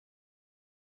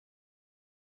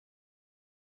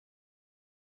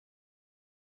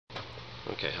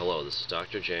Okay, hello, this is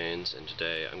Dr. Janes, and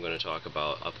today I'm going to talk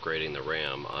about upgrading the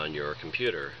RAM on your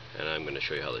computer, and I'm going to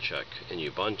show you how to check in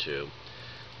Ubuntu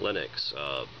Linux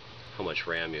how much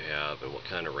RAM you have and what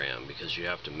kind of RAM, because you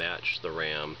have to match the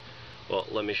RAM. Well,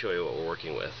 let me show you what we're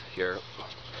working with here.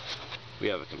 We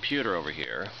have a computer over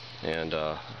here, and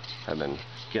I've been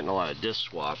getting a lot of disk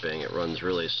swapping. It runs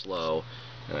really slow,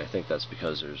 and I think that's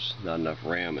because there's not enough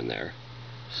RAM in there.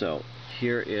 So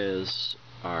here is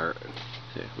our,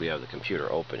 we have the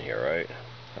computer open here, right?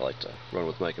 I like to run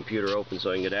with my computer open so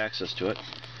I can get access to it.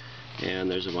 And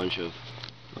there's a bunch of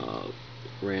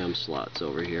RAM slots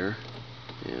over here,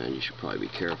 and you should probably be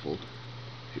careful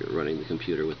if you're running the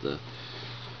computer with the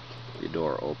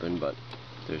door open. But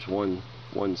there's one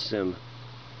sim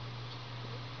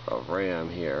of RAM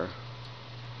here,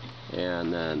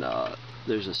 and then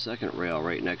there's a second rail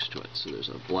right next to it. So there's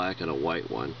a black and a white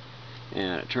one.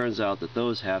 And it turns out that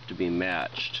those have to be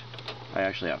matched. I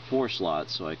actually have 4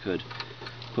 slots, so I could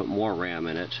put more RAM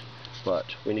in it,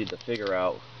 but we need to figure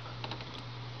out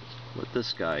what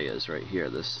this guy is right here,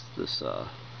 this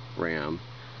RAM,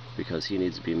 because he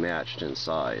needs to be matched in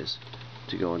size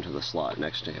to go into the slot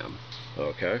next to him.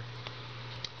 Okay,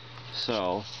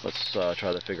 so let's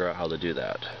try to figure out how to do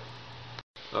that.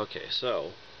 Okay,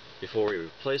 so before we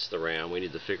replace the RAM, we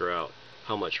need to figure out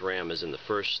how much RAM is in the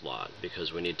first slot,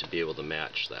 because we need to be able to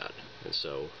match that. And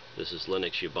so this is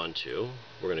Linux Ubuntu.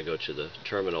 We're going to go to the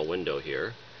terminal window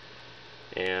here,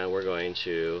 and we're going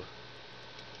to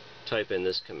type in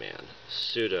this command: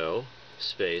 sudo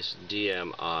space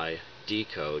dmi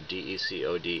decode,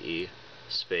 D-E-C-O-D-E,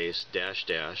 space dash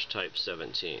dash type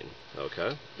 17.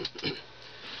 Okay.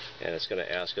 And it's going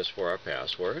to ask us for our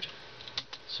password,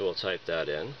 so we'll type that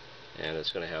in, and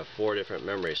it's going to have 4 different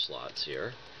memory slots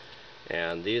here.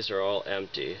 And these are all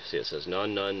empty. See, it says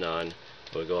none, none, none.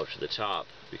 We'll go up to the top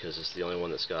because it's the only one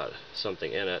that's got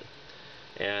something in it.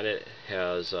 And it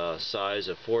has a size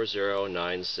of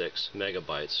 4096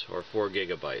 megabytes, or 4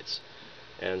 gigabytes.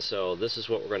 And so this is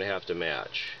what we're going to have to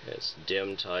match. It's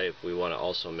DIMM type. We want to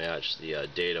also match the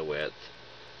data width,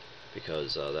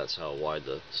 because that's how wide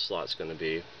the slot's going to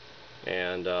be.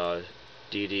 And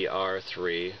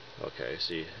DDR3. Okay,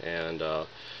 see, and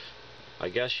I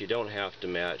guess you don't have to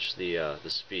match the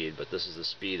speed, but this is the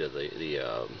speed of the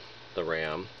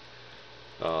RAM,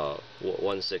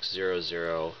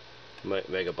 1600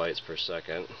 megabytes per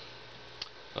second.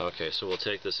 Okay, so we'll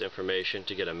take this information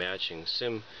to get a matching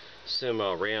sim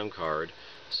RAM card,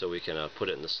 so we can put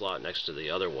it in the slot next to the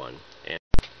other one, and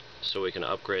so we can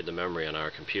upgrade the memory on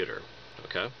our computer.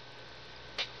 Okay.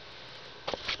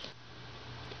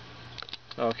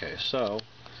 Okay, so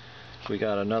we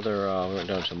got another, we went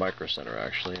down to Micro Center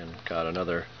actually, and got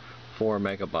another 4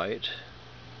 megabyte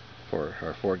or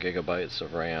 4 gigabytes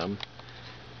of RAM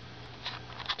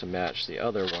to match the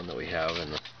other one that we have in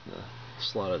the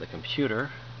slot of the computer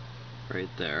right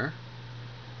there.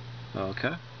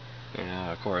 Okay. And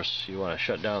of course you want to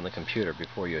shut down the computer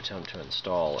before you attempt to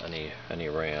install any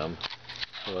RAM.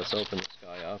 So let's open this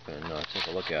guy up and take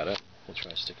a look at it. We'll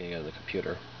try sticking it in the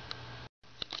computer.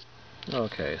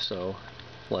 Okay, so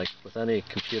like with any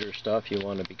computer stuff, you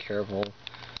want to be careful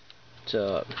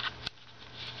to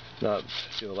not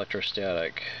do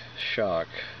electrostatic shock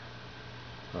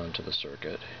onto the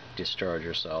circuit. Discharge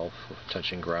yourself,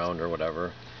 touching ground or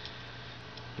whatever.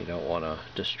 You don't want to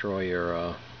destroy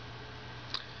your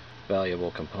valuable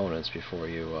components before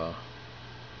you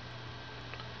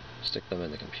stick them in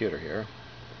the computer here.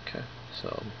 Okay,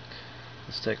 so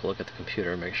let's take a look at the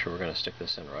computer and make sure we're going to stick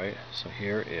this in right. So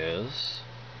here is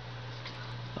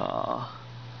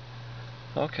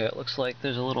okay, it looks like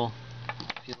there's a little,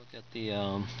 if you look at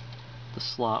the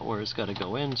slot where it's got to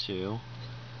go into,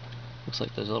 looks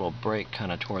like there's a little break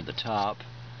kind of toward the top,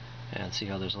 and see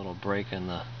how there's a little break in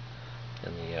the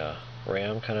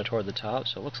RAM kind of toward the top,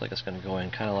 so it looks like it's going to go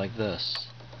in kind of like this.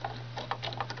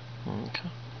 Okay.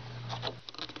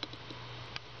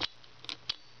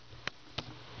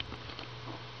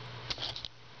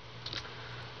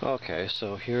 Okay,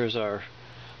 so here's our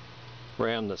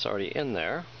RAM that's already in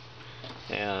there,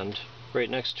 and right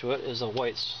next to it is a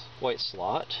white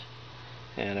slot.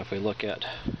 And if we look at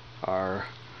our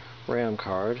RAM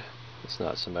card, it's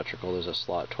not symmetrical. There's a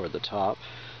slot toward the top,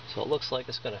 so it looks like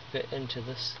it's going to fit into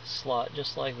this slot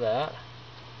just like that.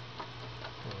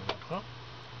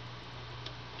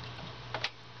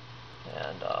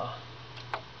 And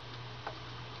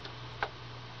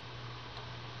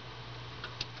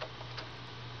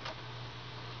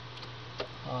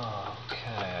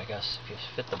okay, I guess if you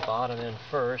fit the bottom in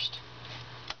first.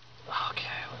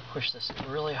 Okay, we push this in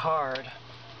really hard.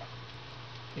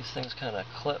 These things kind of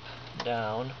clip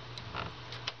down.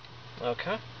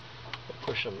 Okay,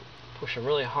 push them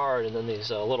really hard, and then these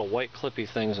little white clippy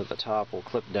things at the top will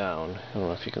clip down. I don't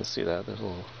know if you can see that. There's a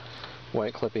little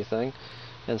white clippy thing,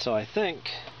 and so I think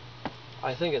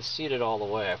it's seated all the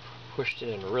way. I pushed it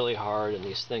in really hard, and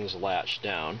these things latch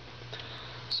down.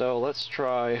 So let's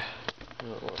try.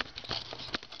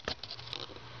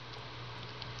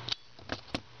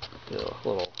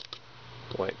 Little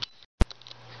white.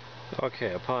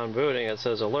 Okay, upon booting it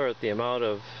says alert, the amount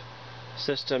of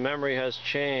system memory has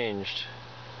changed.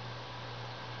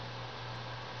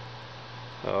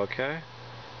 Okay,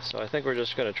 so I think we're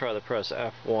just going to try to press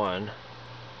F1.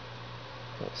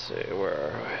 Let's see,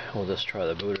 we'll just try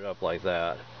to boot it up like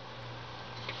that,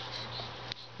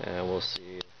 and we'll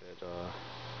see if it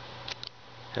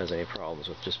has any problems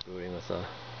with just booting with the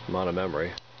amount of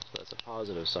memory. So that's a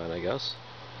positive sign, I guess.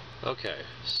 Okay,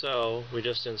 so we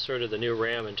just inserted the new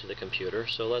RAM into the computer,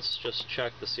 so let's just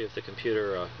check to see if the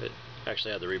computer, it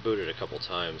actually had to reboot it a couple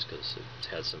times because it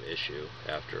had some issue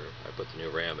after I put the new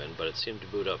RAM in, but it seemed to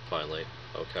boot up finally.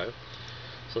 Okay,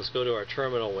 so let's go to our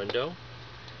terminal window,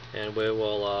 and we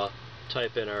will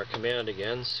type in our command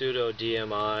again, sudo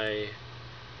dmi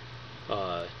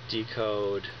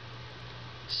decode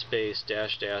space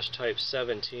 -- type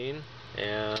 17,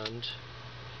 and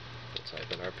we'll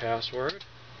type in our password.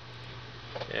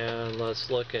 And let's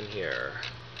look in here.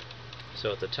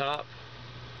 So at the top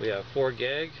we have 4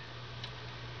 gig,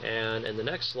 and in the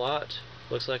next slot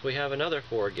looks like we have another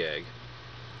 4 gig.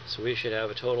 So we should have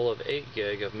a total of 8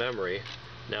 gig of memory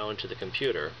now into the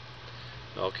computer.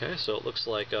 Okay, so it looks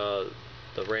like the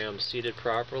RAM's seated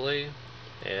properly,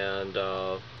 and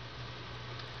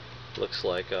looks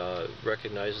like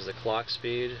recognizes the clock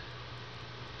speed,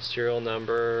 serial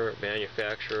number,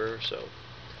 manufacturer, so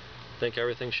I think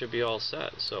everything should be all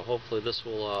set. So hopefully this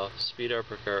will speed up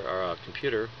our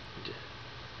computer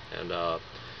and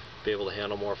be able to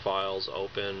handle more files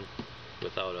open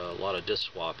without a lot of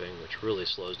disk swapping, which really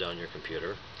slows down your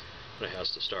computer when it has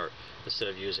to start. Instead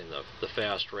of using the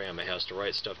fast RAM, it has to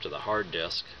write stuff to the hard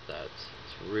disk. That's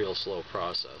a real slow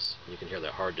process. You can hear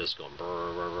that hard disk going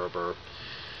brr, brr, brr, brr.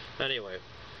 Anyway,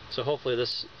 so hopefully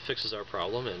this fixes our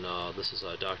problem, and this is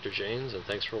Dr. Janes, and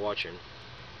thanks for watching.